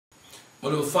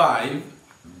Module 5,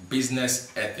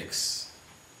 Business Ethics.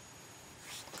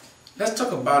 Let's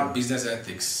talk about business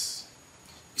ethics.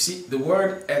 You see, the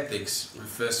word ethics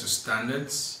refers to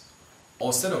standards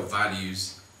or set of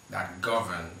values that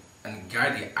govern and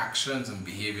guide the actions and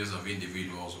behaviors of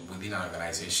individuals within an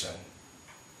organization.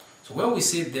 So when we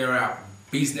say there are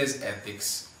business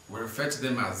ethics, we refer to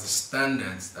them as the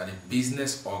standards that a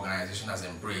business organization has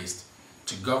embraced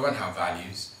to govern her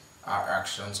values, our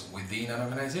actions within an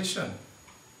organization.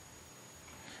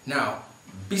 Now,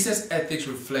 business ethics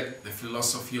reflect the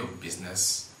philosophy of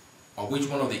business, of which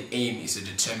one of the aim is to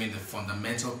determine the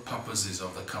fundamental purposes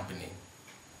of the company.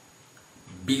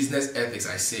 Business ethics,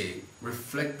 I say,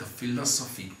 reflect the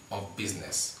philosophy of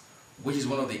business, which is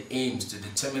one of the aims to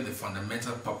determine the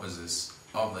fundamental purposes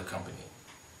of the company.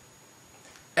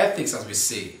 Ethics, as we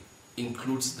say,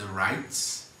 includes the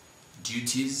rights,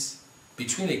 duties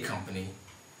between a company,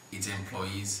 its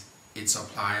employees, its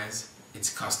suppliers, its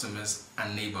customers,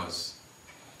 and neighbors.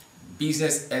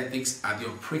 Business ethics are the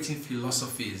operating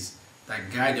philosophies that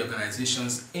guide the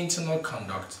organization's internal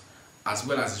conduct as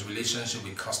well as its relationship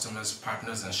with customers,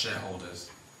 partners, and shareholders.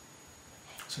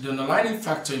 So the underlying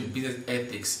factor in business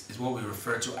ethics is what we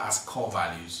refer to as core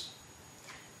values.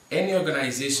 Any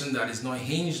organization that is not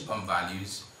hinged on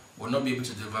values will not be able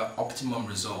to deliver optimum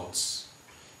results.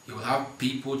 You will have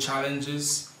people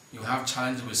challenges, you will have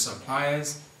challenges with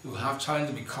suppliers, you will have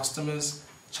challenges with customers,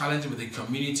 challenges with the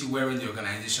community wherein the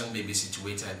organization may be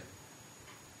situated.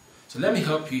 So let me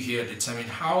help you here determine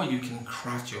how you can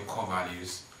craft your core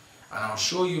values, and I'll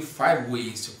show you 5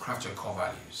 ways to craft your core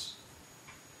values.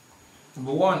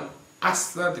 Number 1,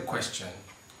 answer the question,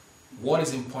 what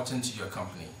is important to your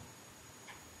company?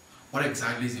 What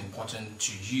exactly is important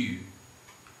to you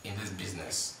in this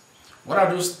business? What are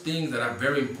those things that are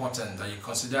very important that you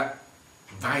consider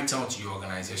vital to your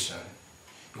organization?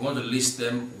 You want to list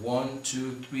them 1,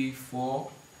 2, 3,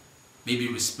 4. Maybe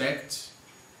respect,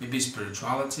 maybe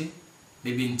spirituality,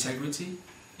 maybe integrity,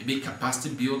 maybe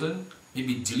capacity building,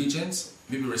 maybe diligence,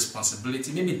 maybe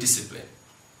responsibility, maybe discipline.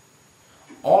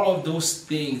 All of those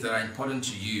things that are important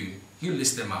to you, you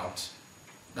list them out.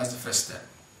 That's the first step.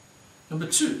 Number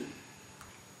 2,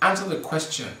 answer the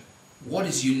question, what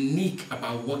is unique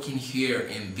about working here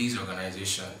in this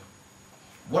organization?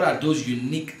 What are those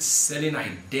unique selling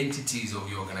identities of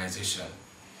your organization?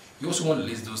 You also want to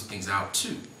list those things out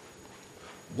too.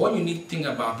 One unique thing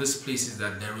about this place is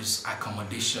that there is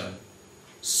accommodation,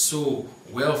 so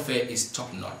welfare is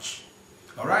top-notch.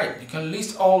 Alright, you can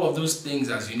list all of those things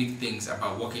as unique things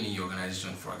about working in your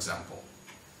organization, for example.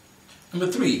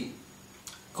 Number 3,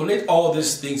 collate all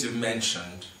these things you've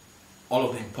mentioned, all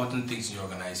of the important things in your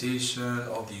organization,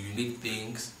 all the unique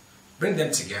things, bring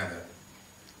them together.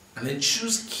 And then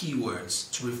choose keywords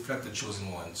to reflect the chosen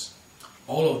ones.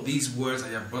 All of these words that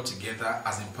you have brought together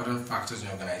as important factors in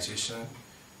your organization,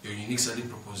 your unique selling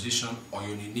proposition, or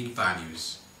your unique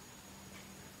values.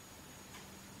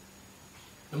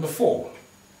 Number 4,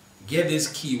 get these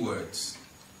keywords.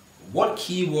 What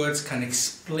keywords can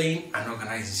explain an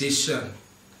organization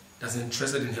that's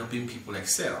interested in helping people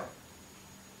excel?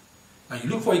 Now you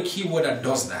look for a keyword that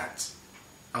does that.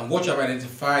 And what you have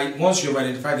identified, once you have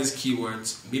identified these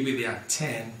keywords, maybe there are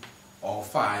 10 or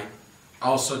 5,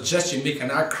 I'll suggest you make an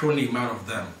acronym out of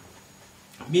them.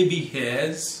 Maybe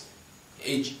HEIRS,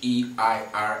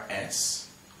 HEIRS,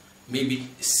 maybe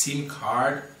SIM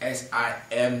card, SIMCARD,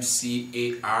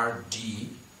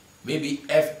 maybe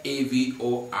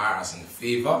FAVOR as in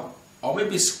favor, or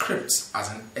maybe script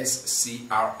as in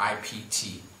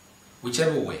SCRIPT,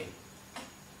 whichever way.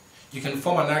 You can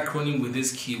form an acronym with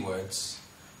these keywords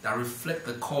that reflect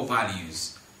the core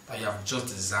values that you have just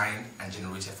designed and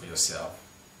generated for yourself.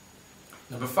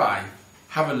 Number 5,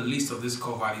 have a list of these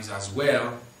core values as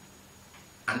well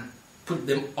and put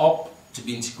them up to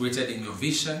be integrated in your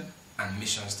vision and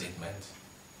mission statement.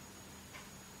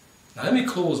 Now let me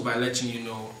close by letting you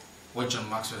know what John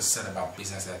Maxwell said about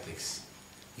business ethics.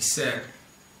 He said,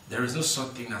 there is no such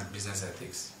thing as business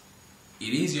ethics.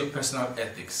 It is your personal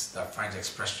ethics that finds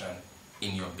expression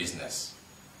in your business.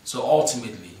 So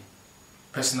ultimately,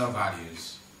 personal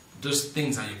values, those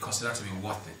things that you consider to be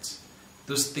worth it,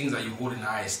 those things that you hold in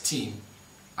high esteem,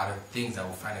 are the things that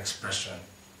will find expression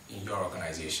in your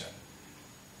organization.